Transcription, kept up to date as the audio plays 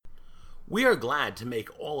We are glad to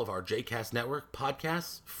make all of our JCast Network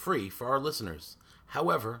podcasts free for our listeners.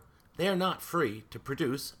 However, they are not free to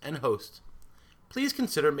produce and host. Please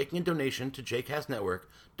consider making a donation to JCast Network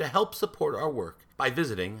to help support our work by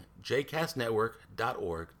visiting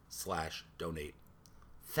jcastnetwork.org/donate.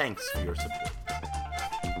 Thanks for your support.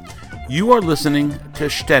 You are listening to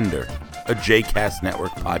Stender, a JCast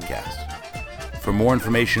Network podcast. For more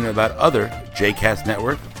information about other JCast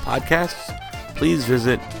Network podcasts, please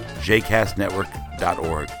visit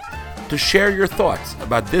jcastnetwork.org. To share your thoughts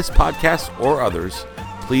about this podcast or others,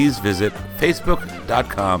 please visit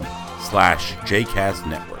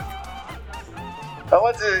facebook.com/jcastnetwork. I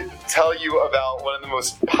want to tell you about one of the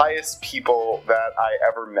most pious people that I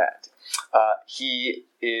ever met. He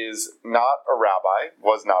is not a rabbi,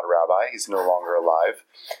 was not a rabbi, he's no longer alive,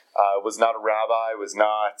 was not a rabbi, was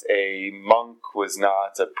not a monk, was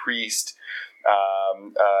not a priest,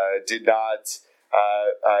 did not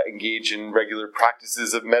engage in regular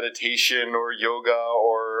practices of meditation or yoga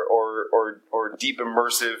or deep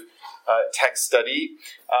immersive text study.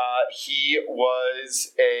 He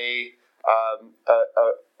was a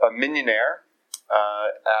minyaner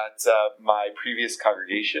at my previous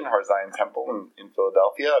congregation, Har Zion Temple in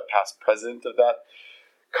Philadelphia, a past president of that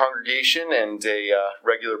congregation and a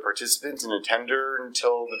regular participant and attender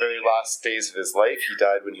until the very last days of his life. He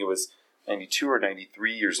died when he was 92 or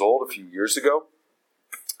 93 years old a few years ago.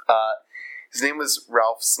 His name was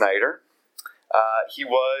Ralph Snyder. He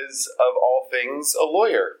was, of all things, a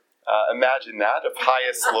lawyer. Imagine that, a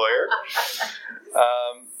pious lawyer.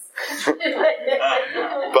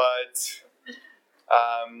 But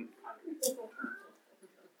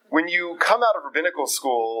when you come out of rabbinical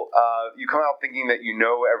school, you come out thinking that you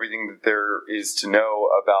know everything that there is to know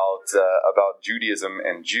about Judaism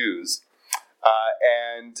and Jews.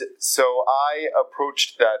 And so I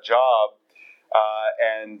approached that job,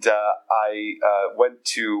 and I went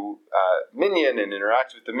to Minyan and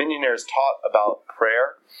interacted with the Minyaners, taught about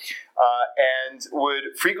prayer, and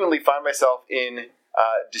would frequently find myself in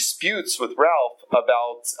disputes with Ralph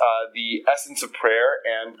about the essence of prayer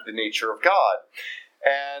and the nature of God.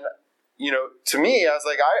 And, to me, I was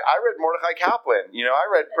like, I read Mordechai Kaplan, I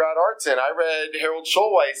read Brad Artson, I read Harold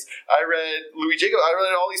Schulweis, I read Louis Jacob, I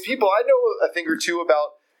read all these people. I know a thing or two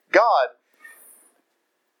about God.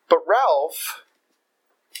 But Ralph,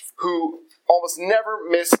 who almost never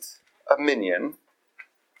missed a minyan,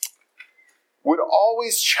 would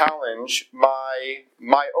always challenge my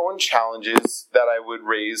own challenges that I would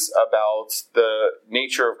raise about the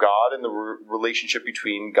nature of God and the relationship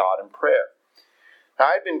between God and prayer. Now,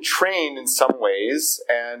 I've been trained in some ways,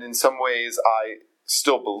 and in some ways I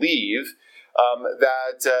still believe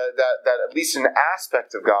that at least an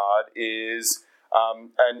aspect of God is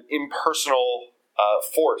an impersonal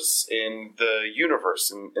force in the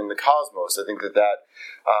universe, in the cosmos. I think that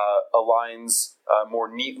aligns more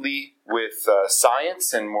neatly with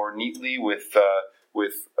science and more neatly with a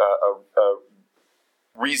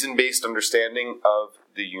reason-based understanding of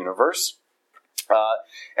the universe.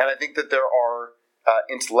 And I think that there are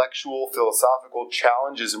intellectual, philosophical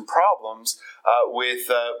challenges and problems with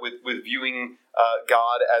viewing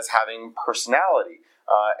God as having personality.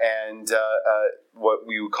 And what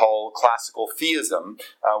we would call classical theism,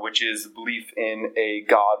 which is belief in a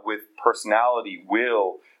God with personality,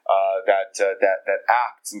 will, that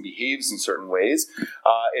acts and behaves in certain ways.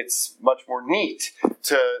 It's much more neat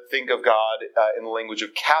to think of God in the language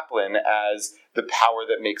of Kaplan as the power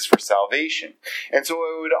that makes for salvation. And so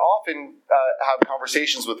I would often have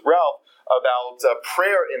conversations with Ralph about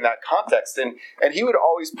prayer in that context. And he would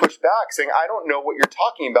always push back, saying, I don't know what you're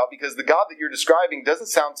talking about, because the God that you're describing doesn't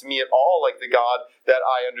sound to me at all like the God that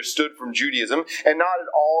I understood from Judaism, and not at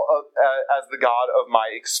all as the God of my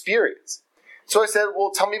experience. So I said,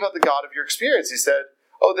 well, tell me about the God of your experience. He said,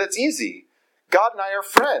 oh, that's easy. God and I are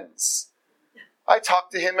friends. I talk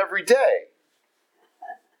to him every day.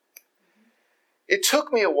 It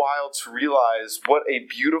took me a while to realize what a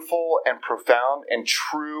beautiful and profound and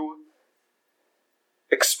true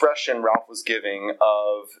expression Ralph was giving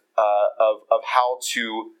of how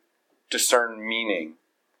to discern meaning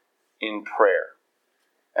in prayer,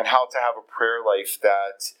 and how to have a prayer life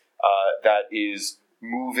that is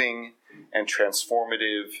moving and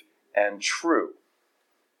transformative and true.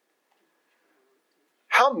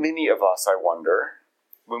 How many of us, I wonder,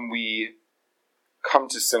 when we come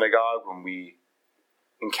to synagogue, when we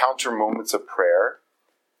encounter moments of prayer,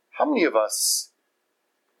 how many of us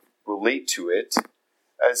relate to it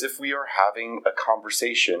as if we are having a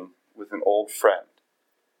conversation with an old friend?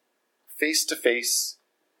 Face-to-face,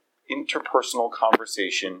 interpersonal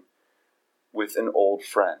conversation with an old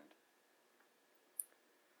friend.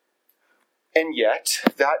 And yet,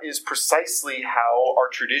 that is precisely how our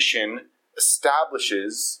tradition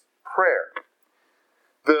establishes prayer.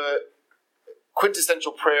 The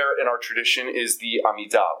quintessential prayer in our tradition is the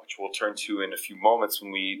Amidah, which we'll turn to in a few moments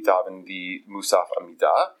when we daven the Musaf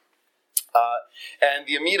Amidah. And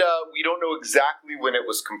the Amidah, we don't know exactly when it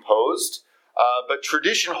was composed, but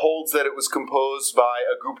tradition holds that it was composed by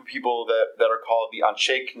a group of people that are called the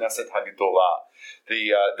Anshe Knesset Hagdolah,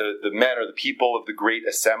 the men or the people of the Great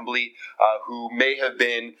Assembly, who may have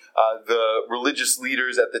been the religious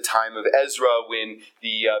leaders at the time of Ezra when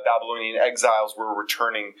the Babylonian exiles were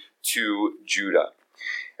returning to Judah.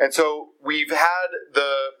 And so we've had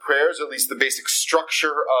the prayers, or at least the basic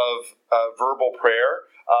structure of verbal prayer,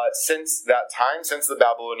 since that time, since the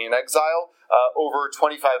Babylonian exile, over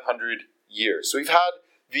 2,500 years. So we've had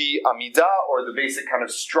the Amidah, or the basic kind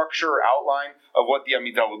of structure or outline of what the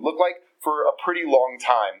Amidah would look like, for a pretty long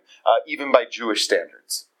time, even by Jewish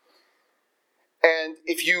standards. And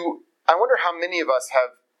I wonder how many of us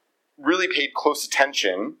have really paid close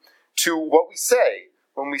attention to what we say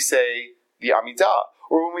when we say the Amidah,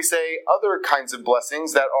 or when we say other kinds of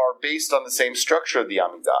blessings that are based on the same structure of the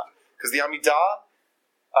Amidah. Because the Amidah,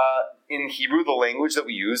 in Hebrew, the language that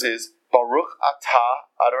we use is Baruch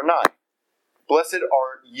Atah Adonai. Blessed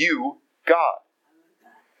are you, God.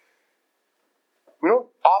 We don't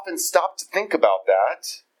often stop to think about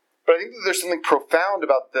that, but I think that there's something profound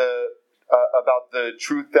about the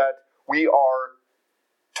truth that we are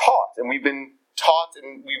taught, and we've been taught,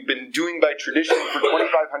 and we've been doing by tradition for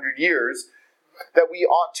 2,500 years, that we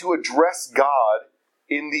ought to address God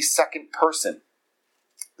in the second person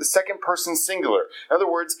singular. In other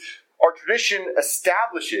words, our tradition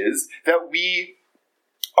establishes that we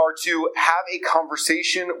are to have a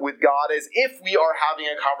conversation with God as if we are having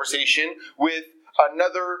a conversation with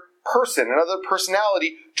another person, another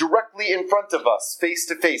personality directly in front of us, face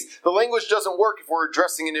to face. The language doesn't work if we're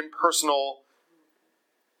addressing an impersonal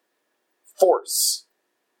force.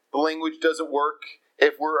 The language doesn't work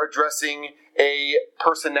if we're addressing a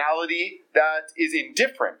personality that is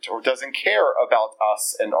indifferent or doesn't care about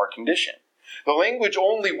us and our condition. The language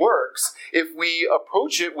only works if we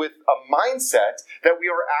approach it with a mindset that we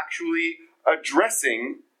are actually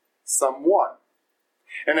addressing someone,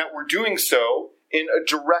 and that we're doing so in a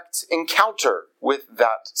direct encounter with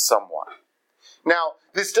that someone. Now,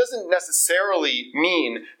 this doesn't necessarily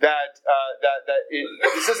mean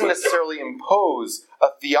this doesn't necessarily impose a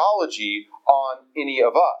theology on any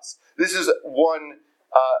of us. This is one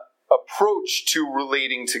approach to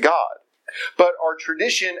relating to God. But our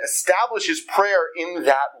tradition establishes prayer in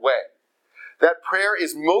that way. That prayer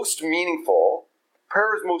is most meaningful,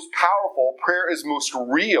 prayer is most powerful, prayer is most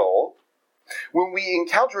real when we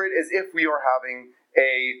encounter it as if we are having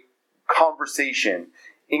a conversation,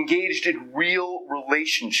 engaged in real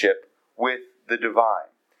relationship with the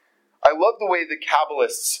divine. I love the way the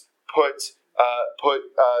Kabbalists put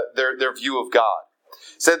their view of God.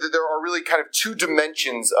 Said that there are really kind of two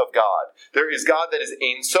dimensions of God. There is God that is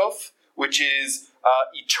Ein Sof, which is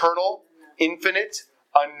eternal, infinite,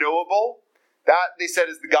 unknowable. That, they said,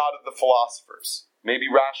 is the God of the philosophers. Maybe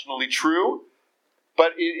rationally true,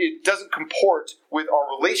 but it doesn't comport with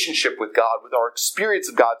our relationship with God, with our experience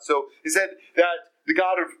of God. So he said that the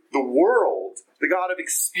God of the world, the God of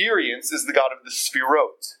experience, is the God of the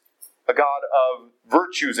Sfirot, a God of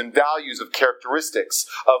virtues and values, of characteristics,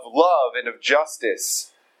 of love and of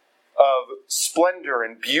justice, of splendor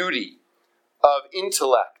and beauty, of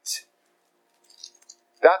intellect.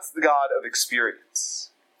 That's the God of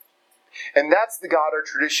experience. And that's the God our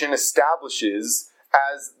tradition establishes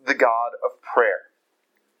as the God of prayer.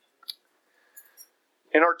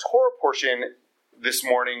 In our Torah portion this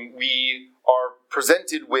morning, we are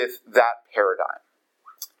presented with that paradigm.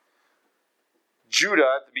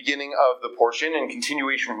 Judah, at the beginning of the portion, and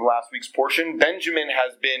continuation from last week's portion, Benjamin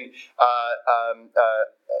has been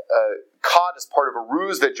caught as part of a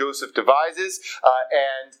ruse that Joseph devises,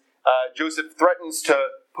 and Joseph threatens to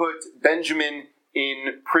put Benjamin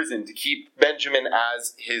in prison, to keep Benjamin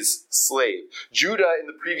as his slave. Judah, in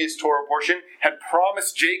the previous Torah portion, had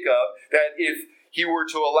promised Jacob that if he were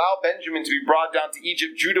to allow Benjamin to be brought down to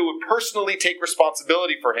Egypt, Judah would personally take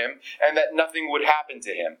responsibility for him, and that nothing would happen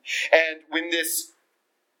to him. And when this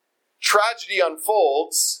tragedy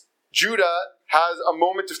unfolds, Judah has a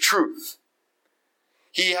moment of truth.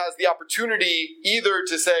 He has the opportunity either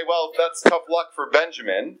to say, well, that's tough luck for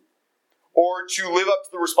Benjamin, or to live up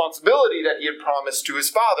to the responsibility that he had promised to his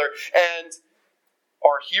father. And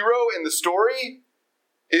our hero in the story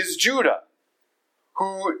is Judah,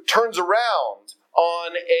 who turns around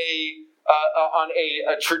on a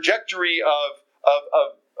trajectory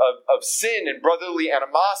of sin and brotherly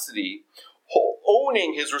animosity,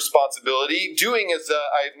 owning his responsibility, doing, as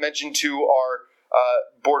I mentioned to our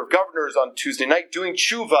Board of Governors on Tuesday night, doing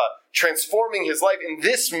tshuva, transforming his life in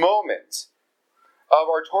this moment of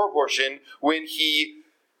our Torah portion when he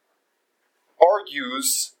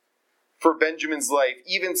argues for Benjamin's life,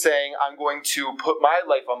 even saying, I'm going to put my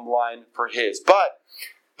life on the line for his. But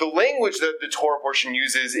the language that the Torah portion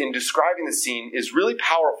uses in describing the scene is really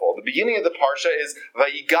powerful. The beginning of the parsha is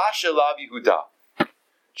Vayigash elav Yehuda.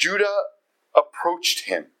 Judah approached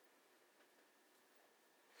him.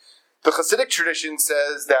 The Hasidic tradition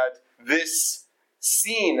says that this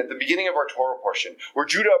scene at the beginning of our Torah portion, where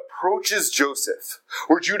Judah approaches Joseph,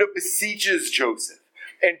 where Judah beseeches Joseph,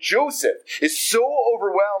 and Joseph is so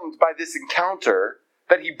overwhelmed by this encounter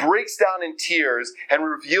that he breaks down in tears and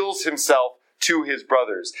reveals himself to his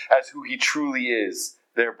brothers as who he truly is,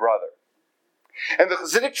 their brother. And the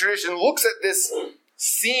Hasidic tradition looks at this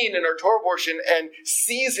scene in our Torah portion and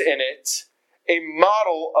sees in it a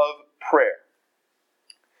model of prayer.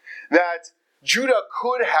 That Judah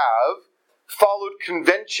could have followed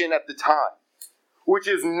convention at the time, which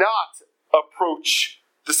is not approach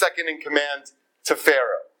the second in command to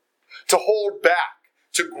Pharaoh, to hold back,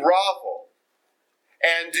 to grovel,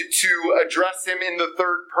 and to address him in the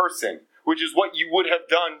third person, which is what you would have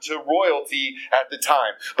done to royalty at the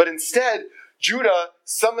time. But instead, Judah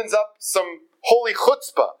summons up some holy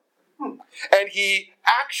chutzpah, and he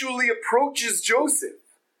actually approaches Joseph.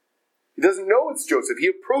 He doesn't know it's Joseph. He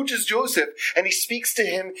approaches Joseph, and he speaks to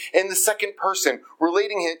him in the second person,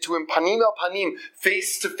 relating it to him panim el panim,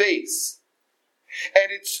 face to face.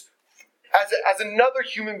 And it's as another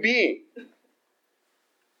human being,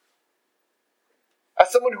 as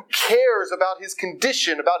someone who cares about his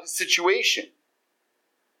condition, about his situation,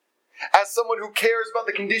 as someone who cares about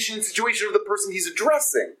the condition and situation of the person he's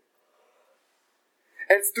addressing.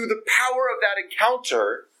 And it's through the power of that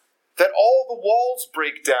encounter that all the walls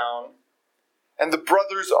break down and the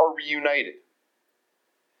brothers are reunited.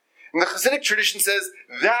 And the Hasidic tradition says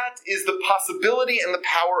that is the possibility and the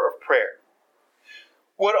power of prayer.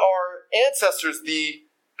 What our ancestors, the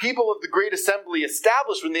people of the Great Assembly,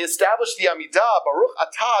 established when they established the Amidah, Baruch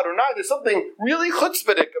Atah Adonai, there's something really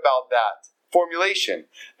chutzpahdik about that formulation.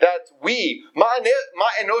 That we, Ma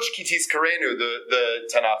enosh ki tizkarenu, the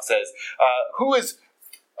Tanakh says, who is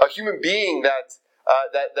a human being that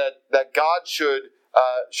God should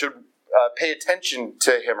pay attention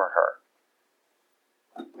to him or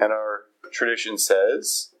her. And our tradition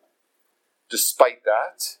says, despite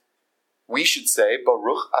that, we should say,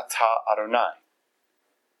 Baruch Atah Adonai.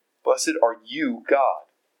 Blessed are you, God.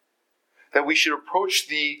 That we should approach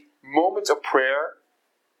the moment of prayer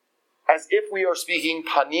as if we are speaking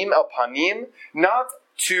panim el panim, not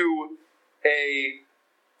to a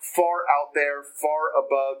far out there, far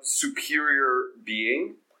above, superior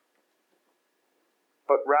being,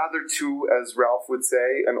 but rather to, as Ralph would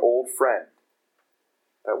say, an old friend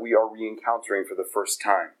that we are re-encountering for the first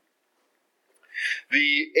time.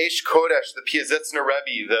 The Eish Kodesh, the Piazetzner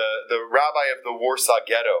Rebbe, the rabbi of the Warsaw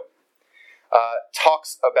Ghetto,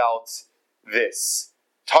 talks about this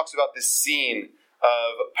scene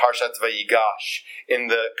of Parshat Vayigash in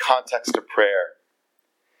the context of prayer.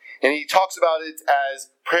 And he talks about it as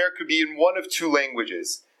prayer could be in one of two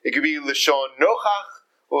languages. It could be Lashon Nochach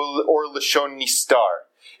or Lashon Nistar.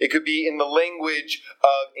 It could be in the language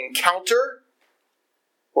of encounter,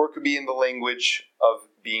 or it could be in the language of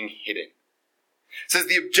being hidden. It says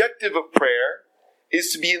the objective of prayer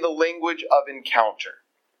is to be in the language of encounter.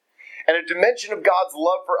 And a dimension of God's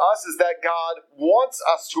love for us is that God wants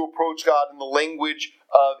us to approach God in the language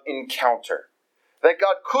of encounter. That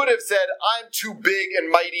God could have said, I'm too big and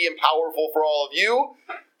mighty and powerful for all of you.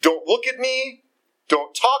 Don't look at me.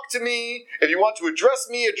 Don't talk to me. If you want to address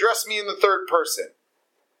me in the third person.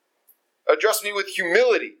 Address me with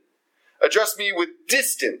humility. Address me with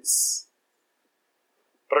distance.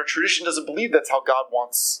 But our tradition doesn't believe that's how God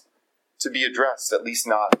wants to be addressed, at least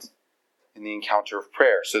not in the encounter of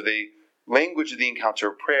prayer. So the language of the encounter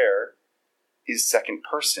of prayer is second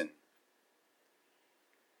person.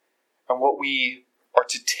 And what we are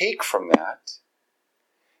to take from that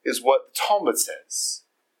is what the Talmud says.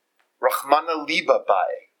 Rachmana liba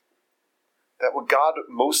bae. That what God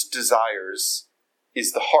most desires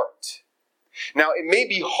is the heart. Now, it may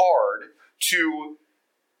be hard to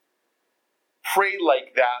pray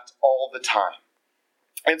like that all the time.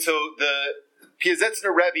 And so the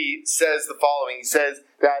Piazetzner Rebbe says the following. He says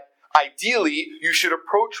that ideally you should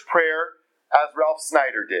approach prayer as Ralph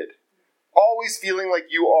Snyder did. Always feeling like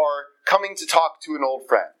you are coming to talk to an old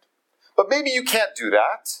friend. But maybe you can't do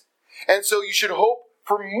that. And so you should hope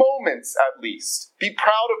for moments at least. Be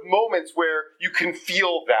proud of moments where you can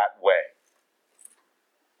feel that way.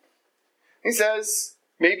 He says,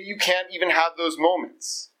 maybe you can't even have those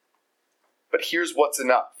moments. But here's what's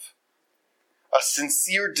enough. A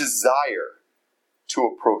sincere desire to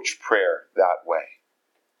approach prayer that way.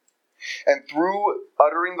 And through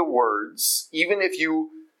uttering the words, even if you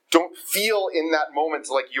don't feel in that moment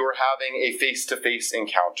like you're having a face-to-face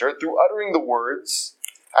encounter, through uttering the words,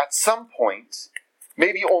 at some point,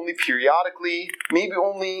 maybe only periodically, maybe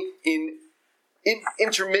only in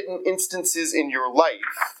intermittent instances in your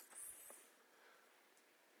life,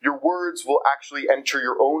 your words will actually enter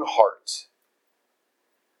your own heart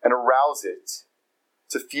and arouse it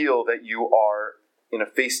to feel that you are in a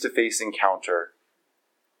face-to-face encounter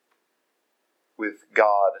with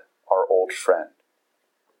God, our old friend.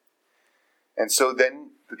 And so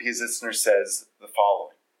then the Piaseczner says the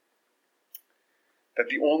following, that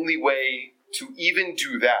the only way to even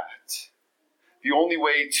do that, the only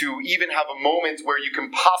way to even have a moment where you can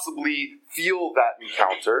possibly feel that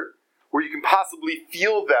encounter, where you can possibly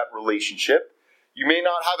feel that relationship, you may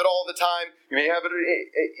not have it all the time, you may have it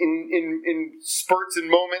in spurts and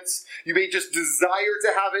moments, you may just desire to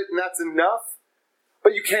have it and that's enough,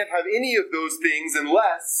 but you can't have any of those things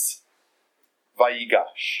unless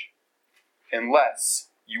vayigash, unless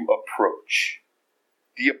you approach.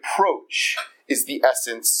 The approach is the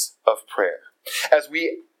essence of prayer. As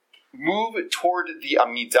we move toward the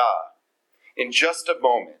Amidah in just a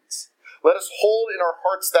moment, let us hold in our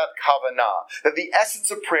hearts that kavanah, that the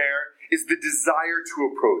essence of prayer is the desire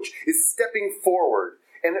to approach, is stepping forward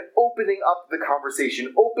and opening up the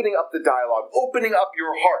conversation, opening up the dialogue, opening up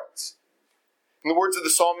your heart. In the words of the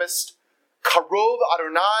psalmist, Karov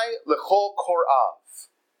Adonai lechol korav.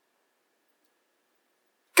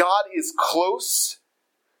 God is close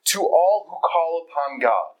to all who call upon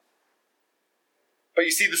God. But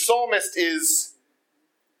you see, the psalmist is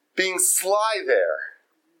being sly there,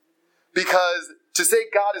 because to say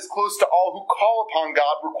God is close to all who call upon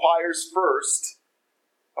God requires first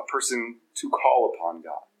a person to call upon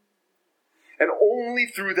God. And only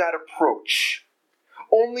through that approach,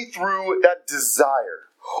 only through that desire,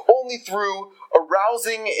 only through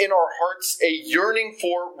arousing in our hearts a yearning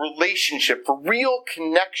for relationship, for real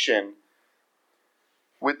connection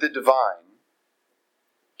with the divine,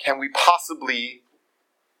 can we possibly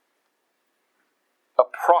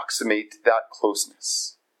approximate that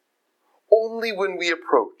closeness. Only when we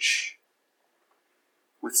approach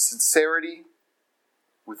with sincerity,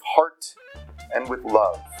 with heart, and with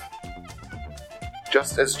love,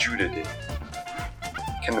 just as Judah did,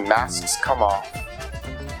 can the masks come off,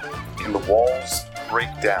 can the walls break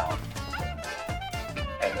down,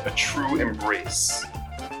 and a true embrace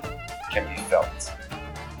can be felt.